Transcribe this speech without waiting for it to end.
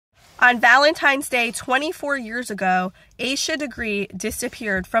On Valentine's Day 24 years ago, Asha Degree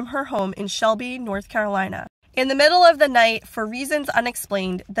disappeared from her home in Shelby, North Carolina. In the middle of the night, for reasons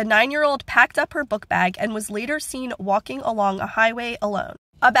unexplained, the 9-year-old packed up her book bag and was later seen walking along a highway alone.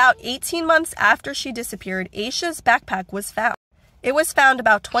 About 18 months after she disappeared, Asha's backpack was found. It was found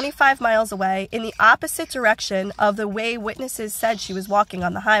about 25 miles away in the opposite direction of the way witnesses said she was walking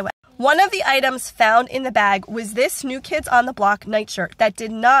on the highway. One of the items found in the bag was this New Kids on the Block nightshirt that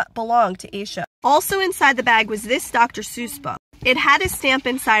did not belong to Asha. Also inside the bag was this Dr. Seuss book. It had a stamp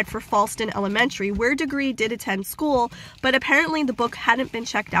inside for Falston Elementary, where Degree did attend school, but apparently the book hadn't been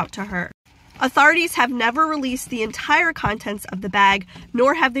checked out to her. Authorities have never released the entire contents of the bag,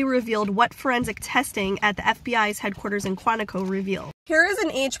 nor have they revealed what forensic testing at the FBI's headquarters in Quantico revealed. Here is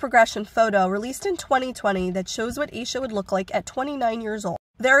an age progression photo released in 2020 that shows what Asha would look like at 29 years old.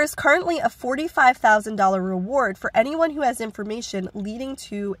 There is currently a $45,000 reward for anyone who has information leading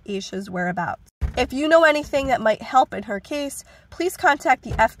to Asha's whereabouts. If you know anything that might help in her case, please contact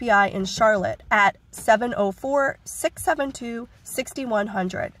the FBI in Charlotte at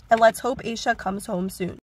 704-672-6100, and let's hope Asha comes home soon.